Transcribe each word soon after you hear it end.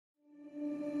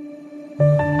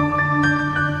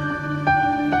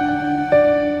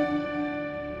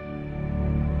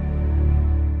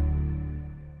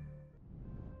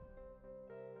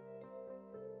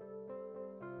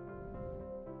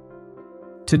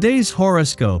Today's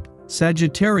horoscope,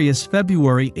 Sagittarius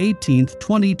February 18,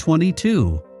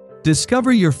 2022.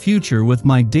 Discover your future with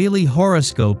my daily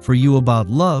horoscope for you about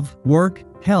love, work,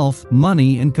 health,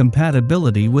 money and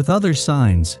compatibility with other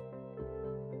signs.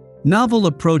 Novel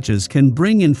approaches can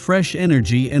bring in fresh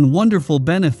energy and wonderful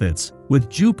benefits, with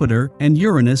Jupiter and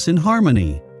Uranus in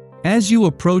harmony. As you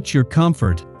approach your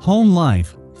comfort, home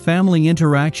life, family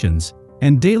interactions,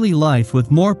 and daily life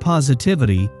with more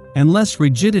positivity and less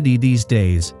rigidity these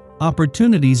days,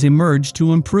 opportunities emerge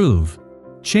to improve.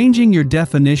 Changing your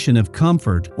definition of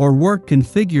comfort or work can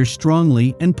figure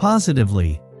strongly and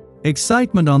positively.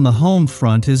 Excitement on the home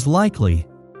front is likely.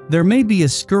 There may be a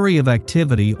scurry of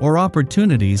activity or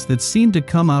opportunities that seem to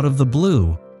come out of the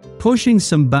blue. Pushing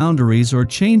some boundaries or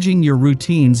changing your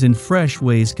routines in fresh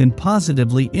ways can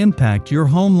positively impact your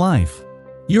home life.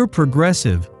 Your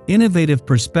progressive, innovative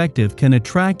perspective can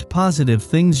attract positive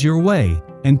things your way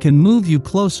and can move you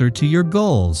closer to your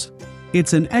goals.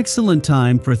 It's an excellent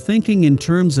time for thinking in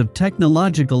terms of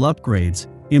technological upgrades,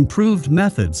 improved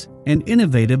methods, and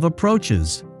innovative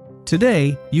approaches.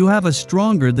 Today, you have a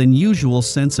stronger than usual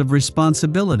sense of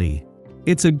responsibility.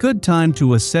 It's a good time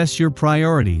to assess your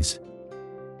priorities.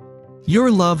 Your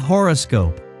love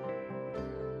horoscope.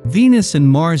 Venus and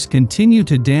Mars continue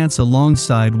to dance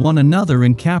alongside one another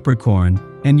in Capricorn,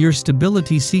 and your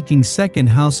stability-seeking second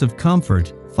house of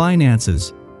comfort,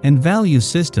 finances, and value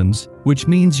systems, which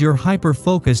means you're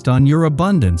hyper-focused on your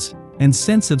abundance and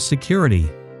sense of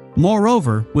security.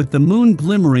 Moreover, with the moon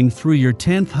glimmering through your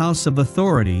 10th house of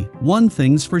authority, one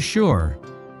thing's for sure.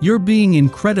 You're being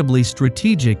incredibly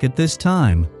strategic at this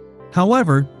time.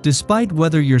 However, despite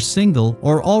whether you're single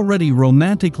or already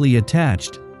romantically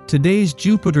attached, today's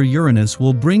Jupiter-Uranus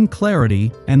will bring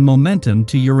clarity and momentum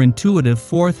to your intuitive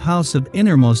 4th house of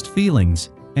innermost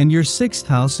feelings and your 6th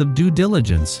house of due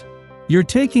diligence. You're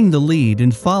taking the lead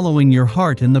and following your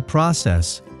heart in the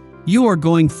process. You are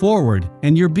going forward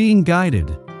and you're being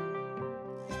guided.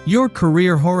 Your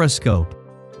career horoscope.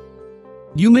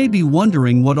 You may be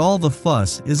wondering what all the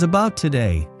fuss is about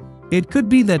today. It could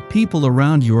be that people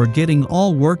around you are getting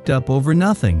all worked up over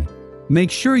nothing.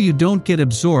 Make sure you don't get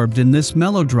absorbed in this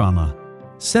melodrama.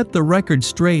 Set the record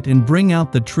straight and bring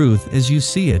out the truth as you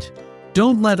see it.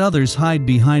 Don't let others hide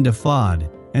behind a facade,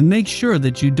 and make sure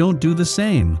that you don't do the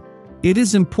same. It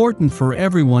is important for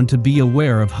everyone to be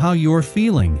aware of how you're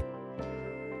feeling.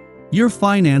 Your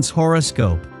finance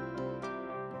horoscope.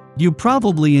 You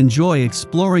probably enjoy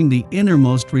exploring the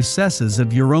innermost recesses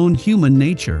of your own human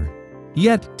nature.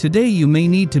 Yet, today you may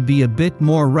need to be a bit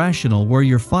more rational where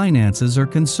your finances are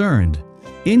concerned.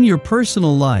 In your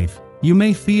personal life, you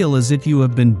may feel as if you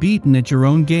have been beaten at your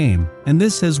own game, and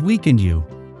this has weakened you.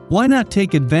 Why not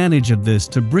take advantage of this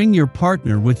to bring your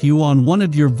partner with you on one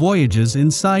of your voyages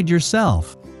inside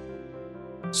yourself?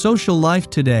 Social life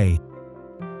today.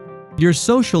 Your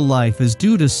social life is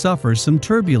due to suffer some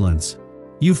turbulence.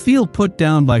 You feel put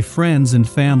down by friends and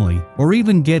family, or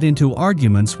even get into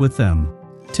arguments with them.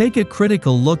 Take a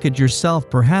critical look at yourself.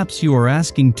 Perhaps you are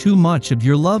asking too much of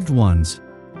your loved ones.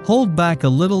 Hold back a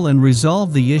little and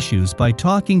resolve the issues by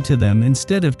talking to them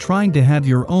instead of trying to have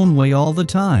your own way all the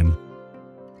time.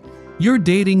 Your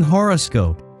dating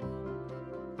horoscope.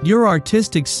 Your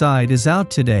artistic side is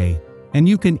out today, and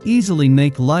you can easily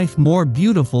make life more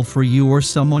beautiful for you or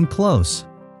someone close.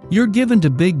 You're given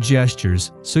to big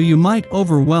gestures, so you might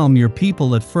overwhelm your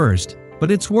people at first,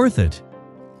 but it's worth it.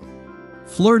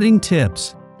 Flirting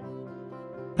tips.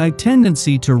 A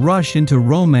tendency to rush into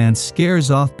romance scares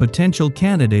off potential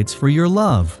candidates for your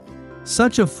love.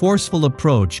 Such a forceful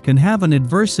approach can have an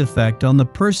adverse effect on the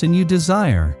person you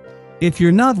desire. If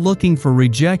you're not looking for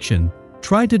rejection,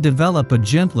 try to develop a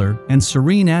gentler and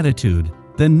serene attitude,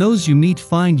 then those you meet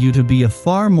find you to be a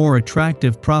far more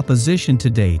attractive proposition to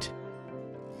date.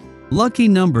 Lucky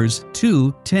numbers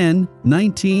 2, 10,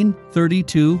 19,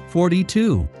 32,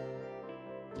 42.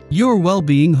 Your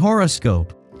well-being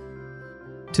horoscope.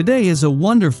 Today is a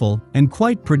wonderful and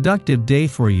quite productive day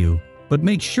for you, but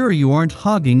make sure you aren't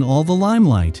hogging all the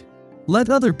limelight.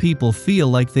 Let other people feel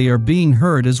like they are being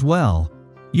heard as well.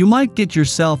 You might get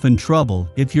yourself in trouble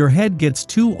if your head gets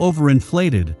too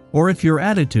overinflated or if your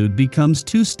attitude becomes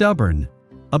too stubborn.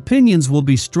 Opinions will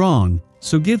be strong,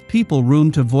 so give people room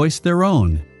to voice their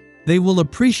own. They will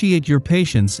appreciate your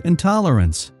patience and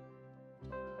tolerance.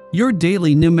 Your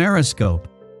daily numeroscope.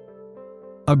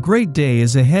 A great day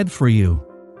is ahead for you.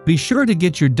 Be sure to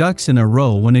get your ducks in a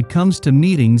row when it comes to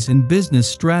meetings and business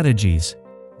strategies.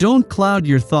 Don't cloud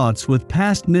your thoughts with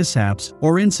past mishaps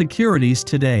or insecurities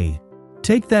today.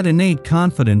 Take that innate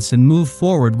confidence and move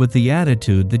forward with the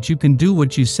attitude that you can do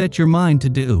what you set your mind to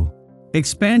do.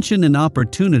 Expansion and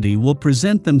opportunity will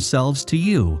present themselves to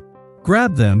you.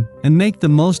 Grab them and make the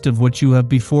most of what you have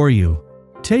before you.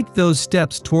 Take those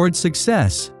steps toward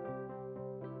success.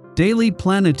 Daily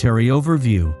planetary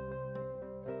overview.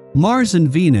 Mars and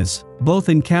Venus, both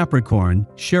in Capricorn,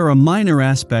 share a minor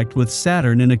aspect with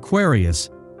Saturn in Aquarius,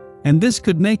 and this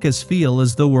could make us feel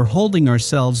as though we're holding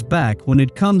ourselves back when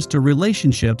it comes to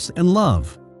relationships and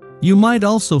love. You might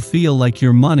also feel like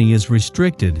your money is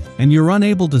restricted and you're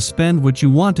unable to spend what you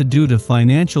want to due to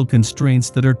financial constraints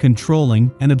that are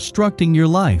controlling and obstructing your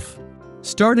life.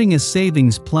 Starting a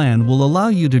savings plan will allow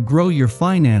you to grow your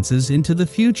finances into the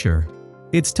future.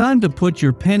 It's time to put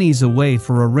your pennies away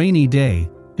for a rainy day,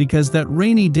 because that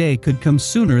rainy day could come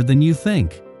sooner than you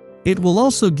think. It will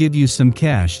also give you some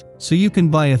cash, so you can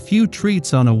buy a few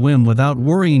treats on a whim without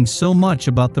worrying so much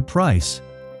about the price.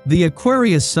 The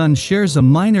Aquarius Sun shares a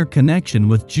minor connection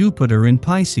with Jupiter in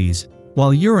Pisces,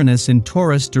 while Uranus in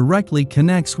Taurus directly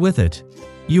connects with it.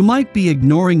 You might be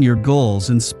ignoring your goals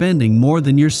and spending more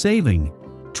than you're saving.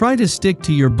 Try to stick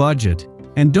to your budget,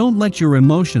 and don't let your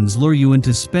emotions lure you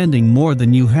into spending more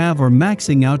than you have or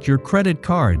maxing out your credit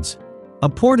cards. A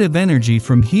portive energy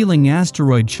from healing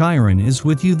asteroid Chiron is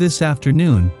with you this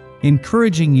afternoon,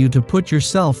 encouraging you to put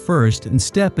yourself first and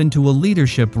step into a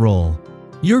leadership role.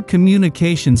 Your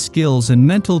communication skills and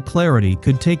mental clarity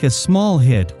could take a small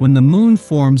hit when the moon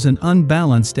forms an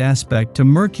unbalanced aspect to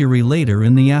Mercury later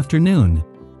in the afternoon.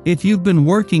 If you've been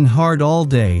working hard all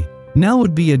day, now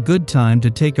would be a good time to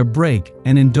take a break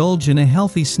and indulge in a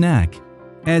healthy snack.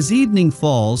 As evening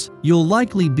falls, you'll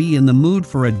likely be in the mood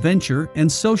for adventure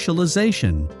and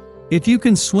socialization. If you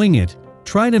can swing it,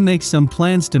 try to make some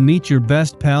plans to meet your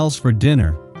best pals for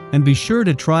dinner, and be sure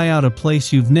to try out a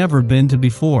place you've never been to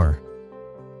before.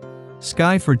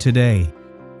 Sky for today.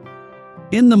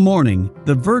 In the morning,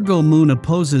 the Virgo moon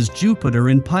opposes Jupiter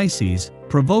in Pisces,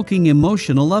 provoking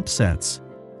emotional upsets.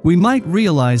 We might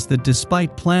realize that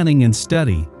despite planning and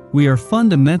study, we are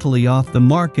fundamentally off the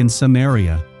mark in some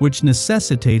area, which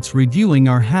necessitates reviewing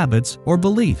our habits or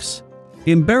beliefs.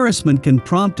 Embarrassment can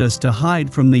prompt us to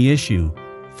hide from the issue,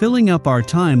 filling up our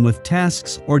time with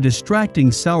tasks or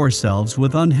distracting ourselves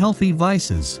with unhealthy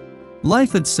vices.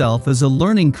 Life itself is a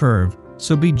learning curve,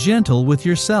 so be gentle with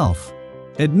yourself.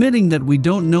 Admitting that we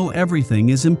don't know everything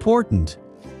is important.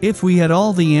 If we had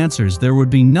all the answers, there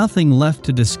would be nothing left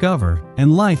to discover,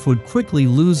 and life would quickly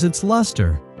lose its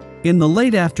luster. In the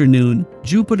late afternoon,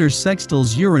 Jupiter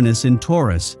sextiles Uranus in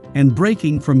Taurus, and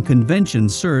breaking from convention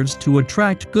serves to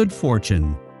attract good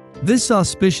fortune. This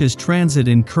auspicious transit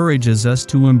encourages us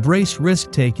to embrace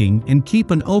risk-taking and keep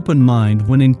an open mind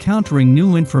when encountering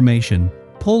new information,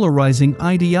 polarizing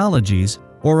ideologies,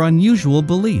 or unusual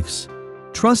beliefs.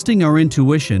 Trusting our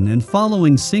intuition and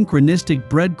following synchronistic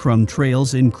breadcrumb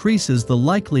trails increases the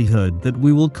likelihood that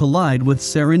we will collide with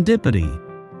serendipity.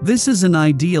 This is an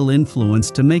ideal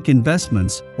influence to make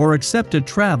investments or accept a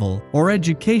travel or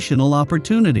educational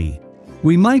opportunity.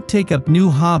 We might take up new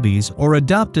hobbies or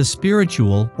adopt a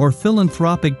spiritual or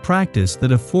philanthropic practice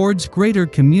that affords greater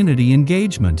community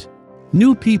engagement.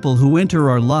 New people who enter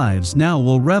our lives now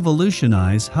will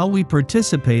revolutionize how we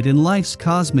participate in life's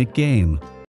cosmic game.